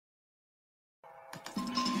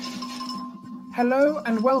Hello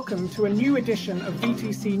and welcome to a new edition of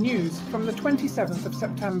VTC News from the 27th of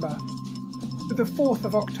September to the 4th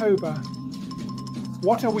of October.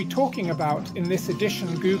 What are we talking about in this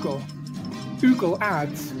edition? Google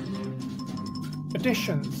Ads.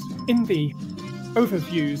 Additions in the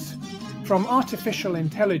overviews from artificial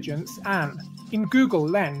intelligence and in Google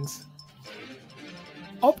Lens.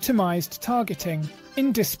 Optimized targeting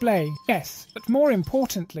in display, yes, but more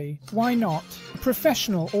importantly, why not? A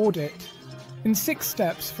professional audit in 6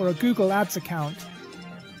 steps for a Google Ads account.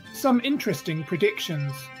 Some interesting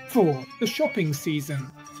predictions for the shopping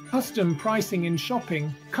season. Custom pricing in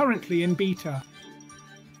shopping, currently in beta.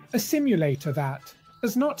 A simulator that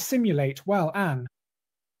does not simulate well and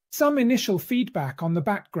some initial feedback on the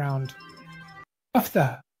background of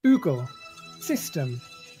the Google system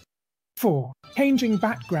for changing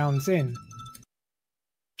backgrounds in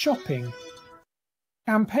shopping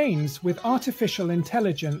campaigns with artificial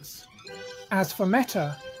intelligence. As for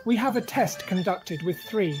Meta, we have a test conducted with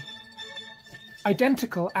 3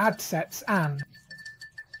 identical ad sets and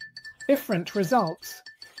different results.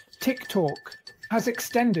 TikTok has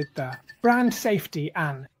extended the brand safety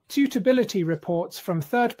and suitability reports from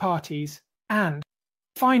third parties, and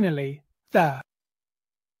finally, the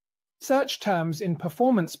search terms in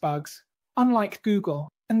performance bugs, unlike Google,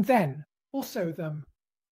 and then also them.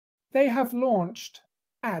 They have launched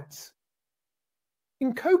ads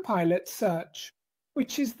in Copilot Search,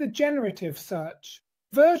 which is the generative search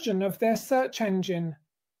version of their search engine.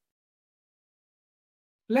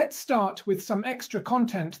 Let's start with some extra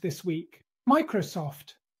content this week.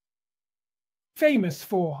 Microsoft, famous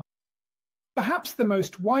for perhaps the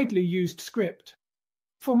most widely used script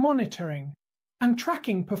for monitoring and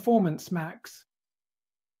tracking performance Max,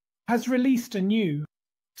 has released a new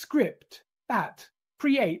script that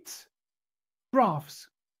creates graphs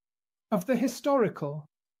of the historical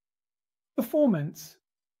performance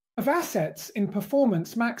of assets in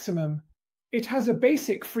Performance Maximum. It has a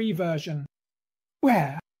basic free version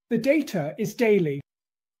where the data is daily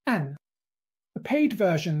and a paid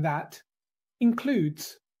version that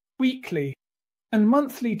includes weekly and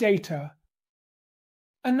monthly data.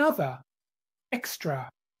 Another extra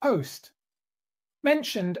post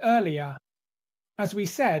mentioned earlier, as we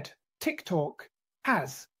said, TikTok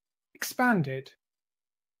has expanded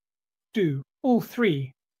to all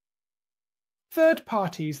 3 third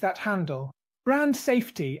parties that handle brand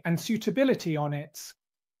safety and suitability on its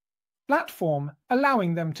platform,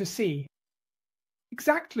 allowing them to see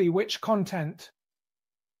exactly which content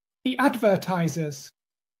the advertisers'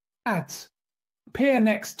 ads appear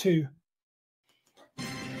next to.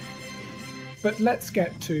 But let's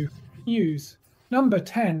get to news number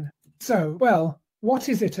 10. So, well, what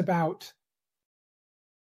is it about?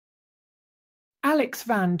 Alex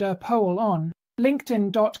van der Poel on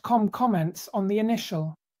LinkedIn.com comments on the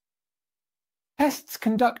initial tests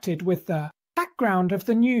conducted with the background of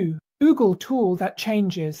the new Google tool that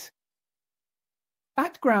changes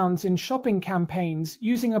backgrounds in shopping campaigns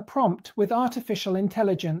using a prompt with artificial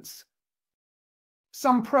intelligence.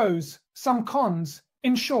 Some pros, some cons.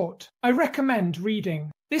 In short, I recommend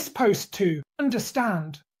reading this post to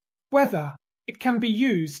understand whether it can be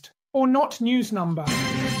used or not. News number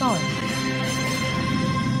 9.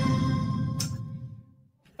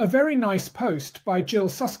 A very nice post by Jill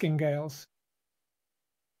Suskingales,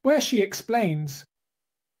 where she explains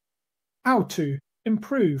how to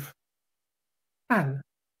improve and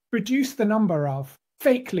reduce the number of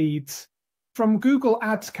fake leads from Google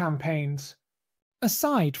Ads campaigns,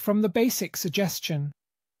 aside from the basic suggestion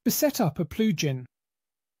to set up a plugin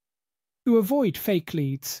to avoid fake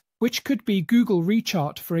leads, which could be Google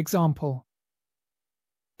Rechart, for example.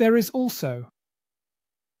 There is also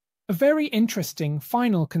a very interesting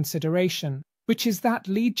final consideration, which is that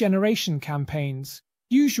lead generation campaigns,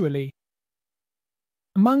 usually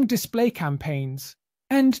among display campaigns,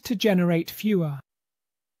 tend to generate fewer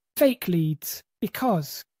fake leads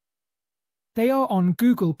because they are on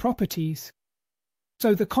Google properties,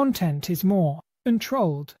 so the content is more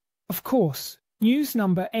controlled. Of course, news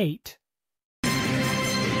number 8.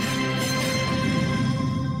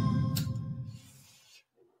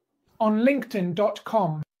 On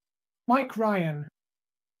LinkedIn.com, Mike Ryan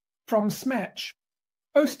from Smetch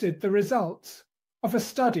posted the results of a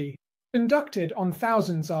study conducted on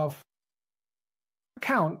thousands of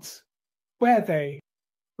accounts where they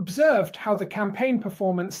observed how the campaign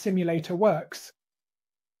performance simulator works.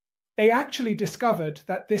 They actually discovered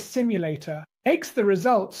that this simulator takes the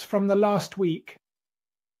results from the last week,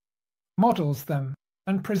 models them,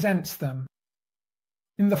 and presents them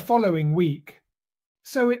in the following week.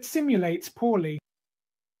 So it simulates poorly.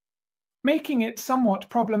 making it somewhat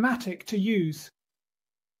problematic to use.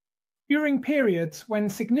 During periods when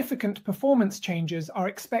significant performance changes are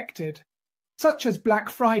expected, such as Black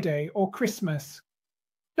Friday or Christmas.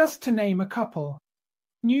 Just to name a couple.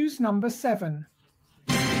 News number 7.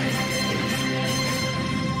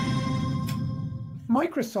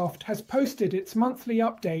 Microsoft has posted its monthly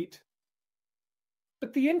update.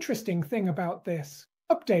 But the interesting thing about this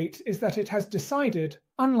update is that it has decided,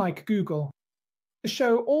 unlike Google, to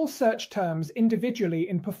show all search terms individually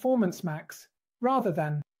in Performance Max rather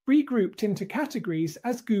than regrouped into categories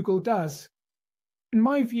as Google does. In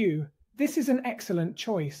my view, this is an excellent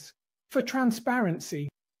choice for transparency.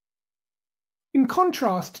 In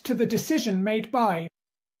contrast to the decision made by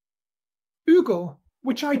Google,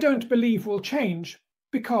 which I don't believe will change,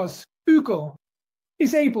 because Google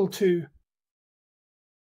is able to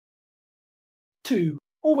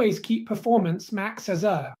always keep Performance Max as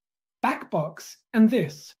a backbox, and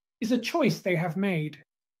this is a choice they have made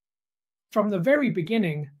from the very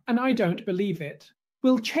beginning, and I don't believe it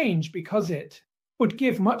will change because it would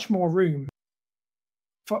give much more room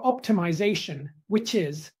for optimization, which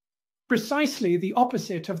is precisely the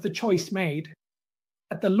opposite of the choice made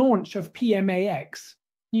at the launch of PMax.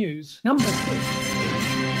 News number 6.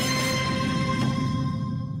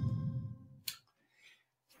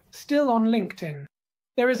 Still on LinkedIn,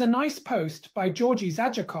 there is a nice post by Georgi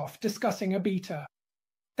Zajakov discussing a beta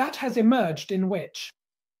that has emerged in which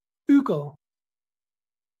Google,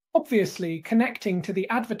 obviously connecting to the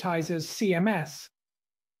advertiser's CMS,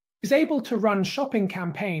 is able to run shopping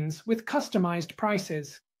campaigns with customized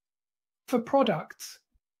prices. For products,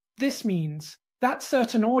 this means that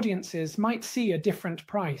certain audiences might see a different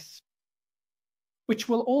price, which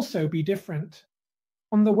will also be different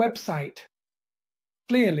on the website.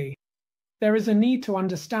 Clearly, there is a need to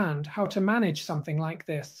understand how to manage something like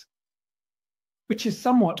this, which is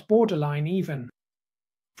somewhat borderline even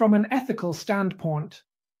from an ethical standpoint.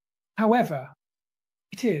 However,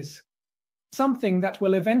 it is something that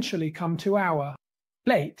will eventually come to our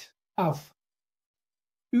plate of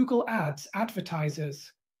Google Ads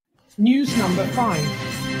advertisers. News number 5.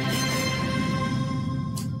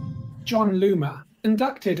 John Loomer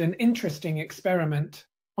conducted an interesting experiment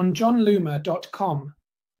on johnloomer.com.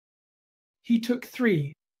 He took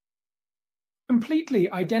 3 completely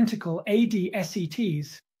identical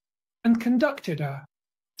AD-SETs and conducted a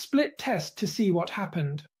split test to see what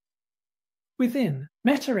happened within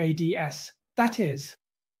meta-ADS, that is,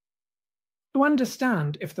 to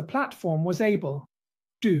understand if the platform was able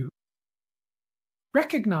to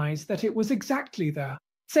recognize that it was exactly the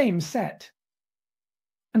same set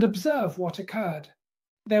and observe what occurred.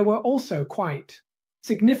 There were also quite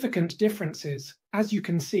significant differences, as you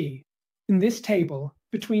can see in this table,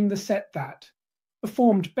 between the set that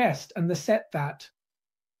performed best and the set that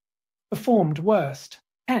performed worst.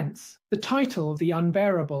 Hence, the title, The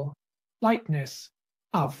Unbearable Lightness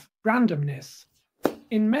of Randomness.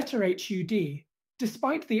 In meta-HUD,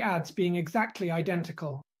 despite the ads being exactly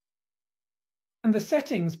identical and the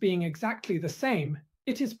settings being exactly the same,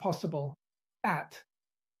 it is possible that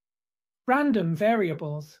random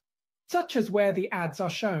variables, such as where the ads are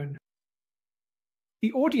shown,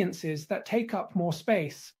 the audiences that take up more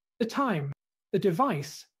space, the time, the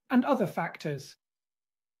device, and other factors,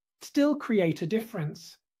 still create a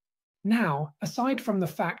difference. Now, aside from the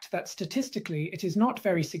fact that statistically it is not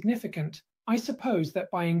very significant, I suppose that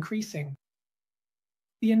by increasing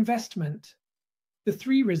the investment, the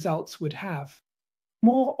 3 results would have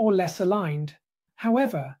more or less aligned.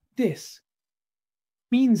 However, this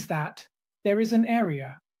means that there is an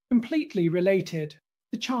area completely related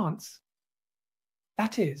to chance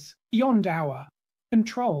that is beyond our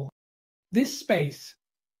control. This space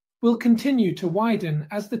will continue to widen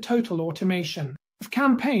as the total automation of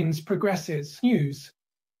campaigns progresses. News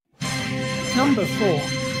number 4.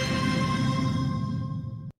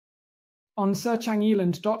 On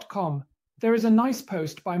searchangeland.com, there is a nice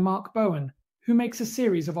post by Mark Bowen, who makes a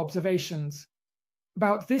series of observations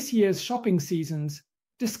about this year's shopping seasons,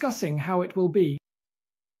 discussing how it will be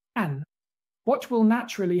and what will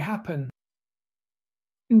naturally happen.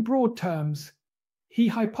 In broad terms, he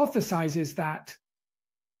hypothesizes that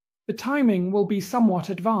the timing will be somewhat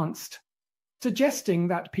advanced, suggesting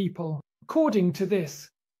that people, according to this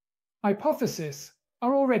hypothesis,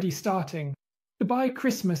 are already starting to buy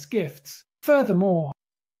Christmas gifts. Furthermore,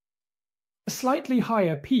 a slightly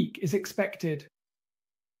higher peak is expected,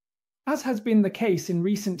 as has been the case in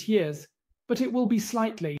recent years, but it will be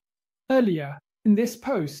slightly earlier. In this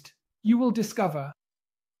post, you will discover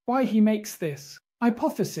why he makes this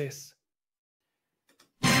hypothesis.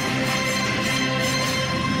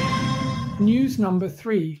 News number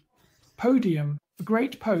 3. Podium, a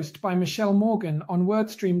great post by Michelle Morgan on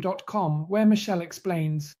wordstream.com where Michelle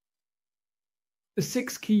explains the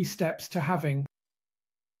 6 key steps to having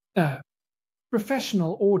a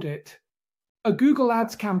professional audit. A Google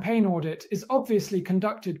Ads campaign audit is obviously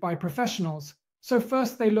conducted by professionals, so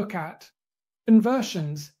first they look at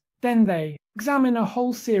conversions, then they examine a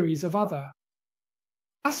whole series of other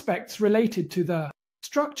aspects related to the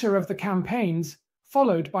structure of the campaigns,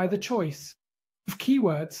 followed by the choice of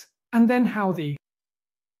keywords, and then how the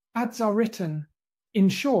ads are written. In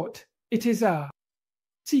short, it is a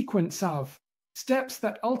sequence of steps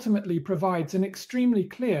that ultimately provides an extremely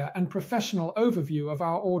clear and professional overview of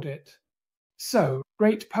our audit. So,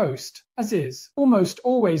 great post, as is almost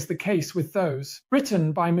always the case with those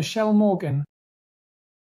written by Michelle Morgan.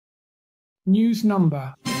 News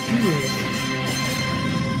number 2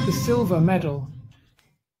 is the silver medal.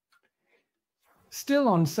 Still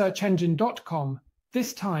on searchengine.com,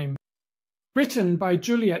 this time. Written by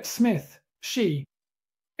Juliet Smith, she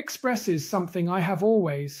expresses something I have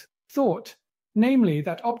always thought, namely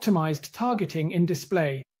that optimized targeting in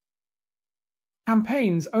display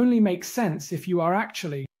campaigns only make sense if you are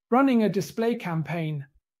actually running a display campaign.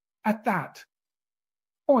 At that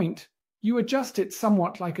point, you adjust it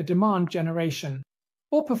somewhat like a demand generation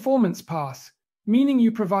or performance pass, meaning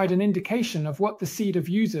you provide an indication of what the seed of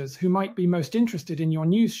users who might be most interested in your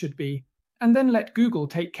news should be, and then let Google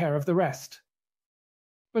take care of the rest.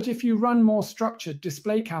 But if you run more structured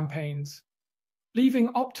display campaigns, leaving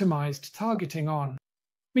optimized targeting on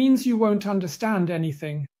means you won't understand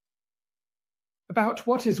anything about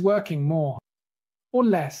what is working more or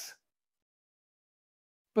less.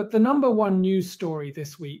 But the number 1 news story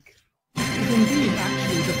this week is indeed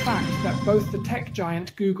actually the fact that both the tech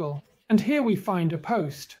giant Google, and here we find a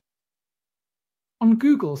post on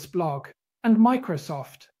Google's blog, and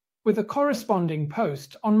Microsoft, with a corresponding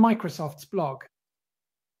post on Microsoft's blog,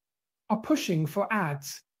 are pushing for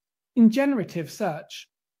ads in generative search,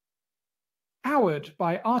 powered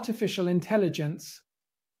by artificial intelligence,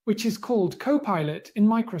 which is called Copilot in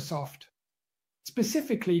Microsoft,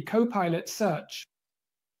 specifically Copilot Search,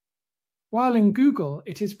 while in Google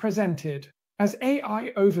it is presented as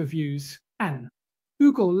AI overviews and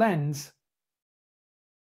Google Lens.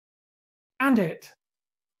 And it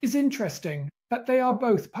is interesting that they are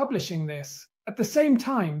both publishing this at the same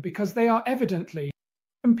time because they are evidently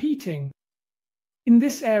competing in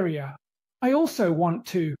this area. I also want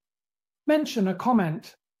to mention a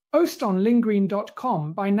comment post on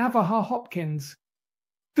lingreen.com by Navaha Hopkins,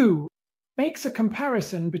 who makes a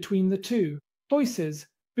comparison between the two choices,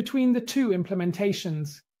 between the two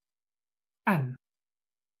implementations, and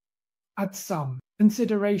adds some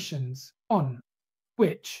considerations on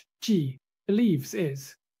which she believes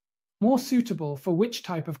is more suitable for which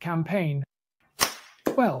type of campaign.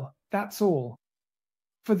 Well, that's all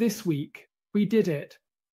for this week. We did it.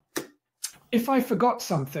 If I forgot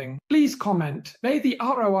something, please comment. May the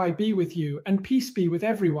ROI be with you and peace be with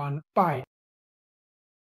everyone. Bye.